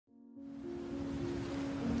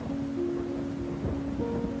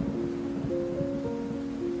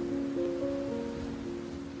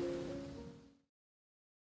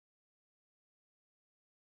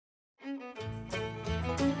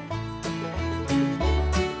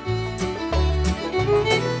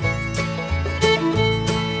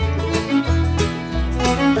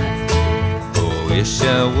Wish I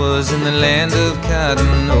was in the land of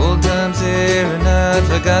cotton, old times there are not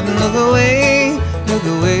forgotten. Look away, look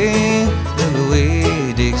away, look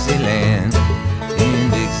away, Dixieland.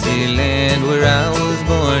 In Dixieland where I was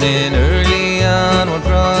born in early on one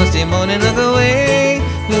frosty morning. Look away,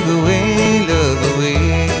 look away, look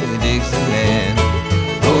away, Dixieland.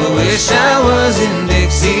 Oh, I wish I was in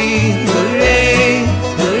Dixie, hooray,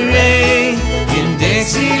 hooray. In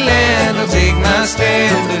Dixieland I'll take my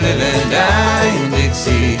stand to live and die in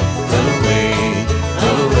Dixie. Away,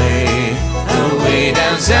 away, away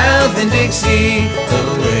down south in Dixie.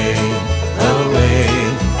 Away, away,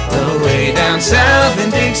 away down south in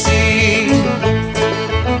Dixie.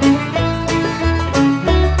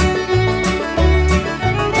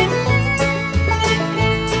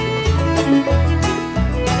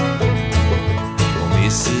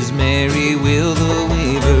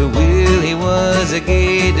 A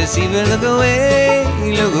gay deceiver. Look away,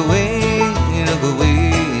 look away, look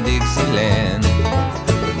away, Dixieland.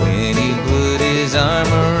 When he put his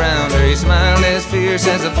arm around her, he smiled as fierce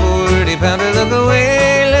as a 40-pounder. Look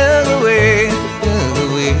away, look away, look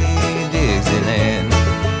away, Dixieland.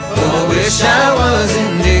 Oh, I wish I was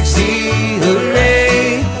in Dixie,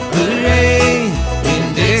 hooray, hooray.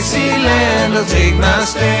 In Dixieland I'll take my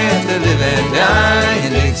stand to live and die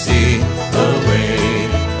in Dixie. Away,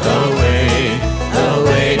 away,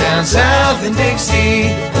 away down south in Dixie.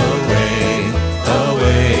 Away,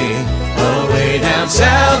 away, away down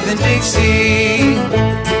south in Dixie.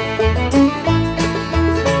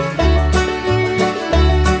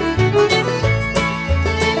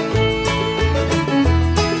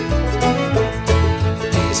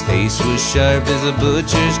 His face was sharp as a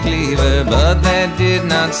butcher's cleaver, but that did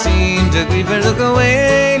not seem to grieve her. Look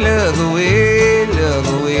away, look away, look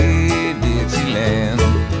away, Dixieland.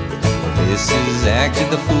 Mrs. acted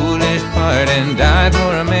the foolish part and died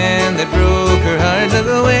for a man that broke her heart. Look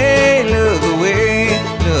away, look away,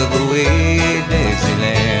 look away,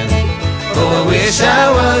 Dixieland. Oh, I wish I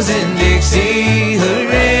was in Dixie,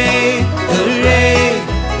 hooray, hooray.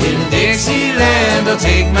 In Dixieland I'll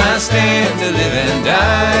take my stand to live and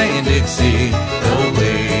die in Dixie.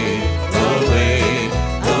 Away, away,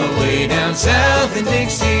 away down south in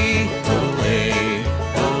Dixie. Away,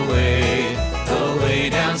 away, away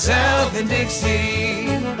down south in Dixie.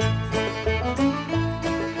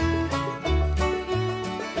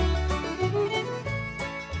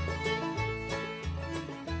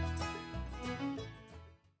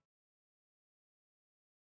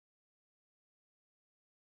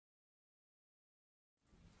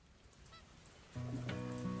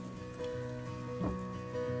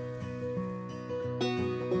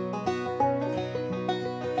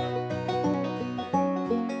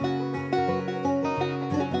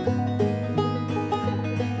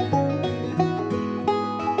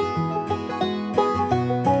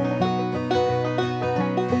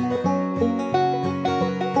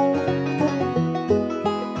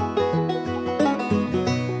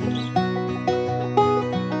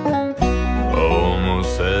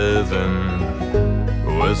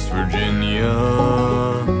 West Virginia,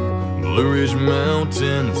 Blue Ridge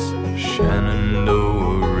Mountains,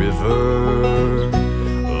 Shenandoah River.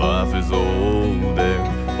 Life is old there,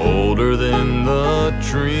 older than the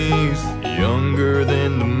trees, younger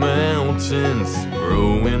than the mountains,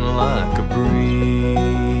 growing like a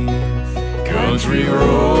breeze. Country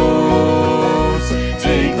roads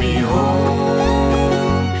take me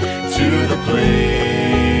home to the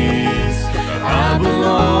place I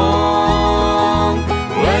belong.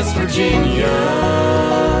 West Virginia,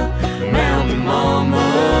 Mountain Mama,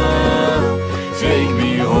 take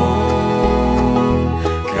me home,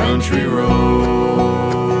 country roads.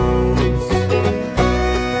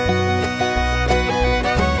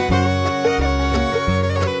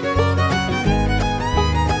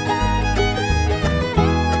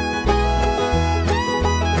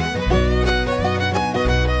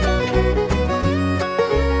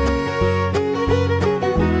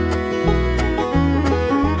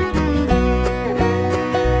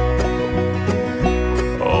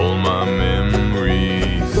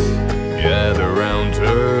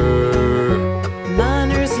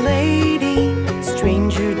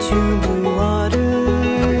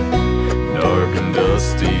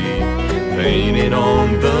 Painted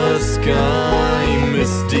on the sky,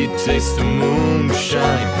 misty taste of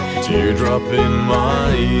moonshine, teardrop in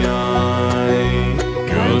my eye.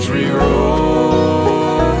 Country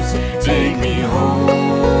roads take me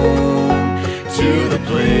home to the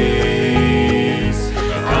place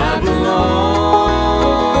I belong.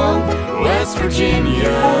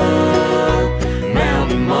 Virginia,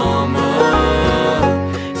 mountain mama,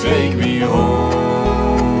 take me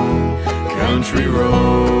home, country roads.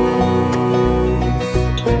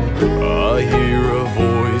 I hear a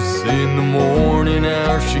voice in the morning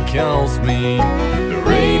hour, she calls me. The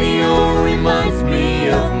radio reminds me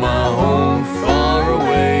of my home far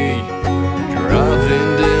away.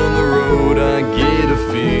 Driving down the road, I get a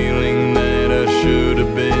feeling that I should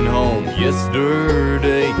have been home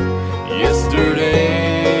yesterday, yesterday.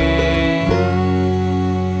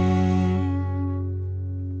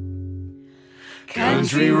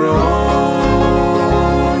 Country roads,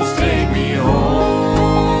 take me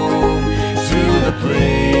home to the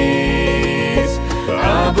place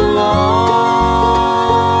I belong.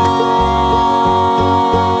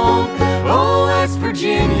 Oh, West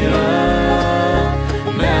Virginia,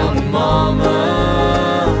 mountain mama,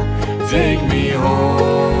 take me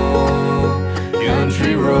home,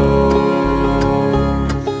 country roads.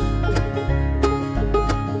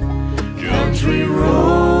 Country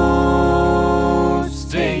roads,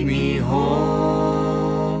 take me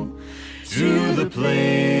home to the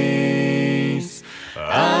place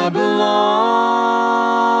I belong.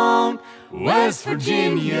 West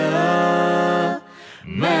Virginia,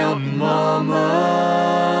 mountain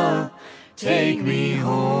mama, take me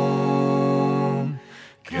home,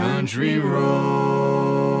 country roads.